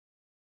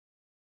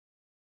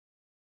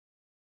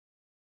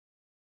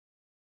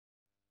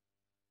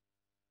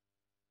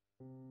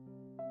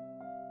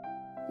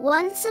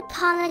Once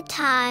upon a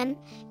time,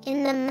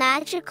 in the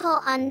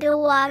magical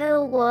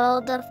underwater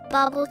world of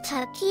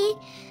Bubbletucky,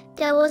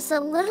 there was a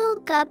little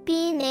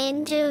guppy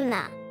named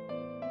Oona.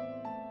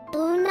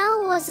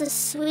 Oona was a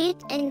sweet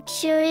and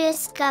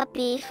curious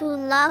guppy who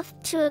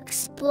loved to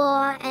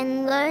explore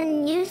and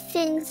learn new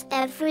things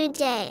every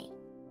day.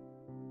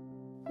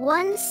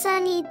 One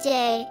sunny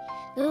day,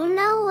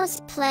 Oona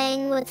was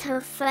playing with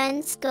her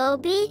friends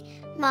Goby,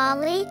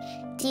 Molly,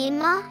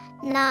 Dima,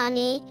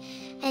 Nani,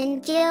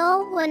 and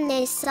Gil when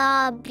they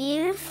saw a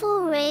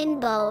beautiful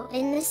rainbow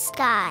in the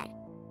sky.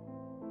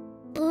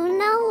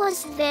 Oona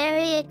was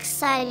very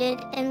excited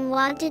and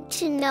wanted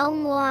to know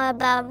more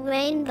about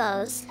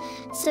rainbows,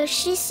 so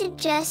she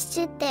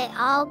suggested they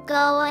all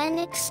go and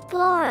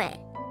explore it.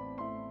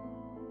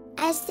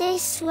 As they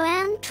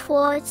swam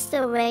towards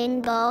the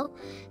rainbow,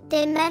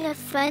 they met a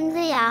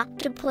friendly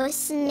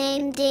octopus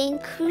named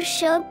Ink who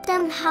showed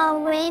them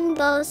how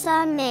rainbows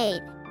are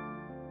made.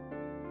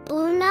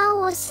 Oona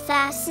was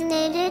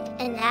fascinated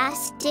and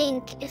asked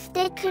Ink if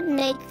they could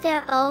make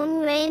their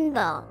own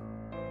rainbow.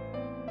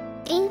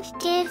 Ink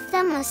gave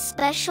them a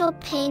special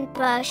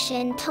paintbrush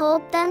and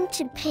told them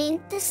to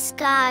paint the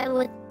sky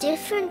with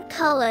different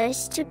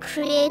colors to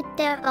create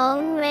their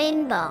own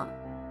rainbow.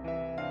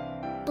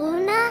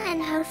 Oona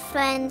and her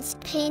friends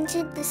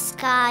painted the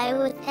sky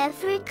with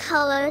every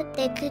color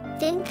they could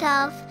think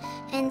of,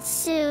 and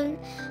soon,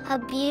 a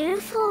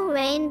beautiful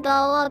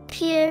rainbow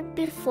appeared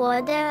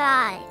before their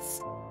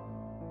eyes.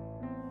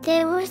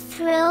 They were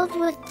thrilled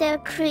with their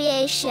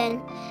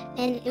creation,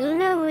 and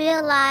Oona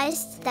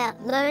realized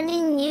that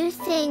learning new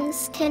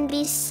things can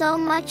be so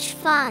much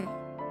fun.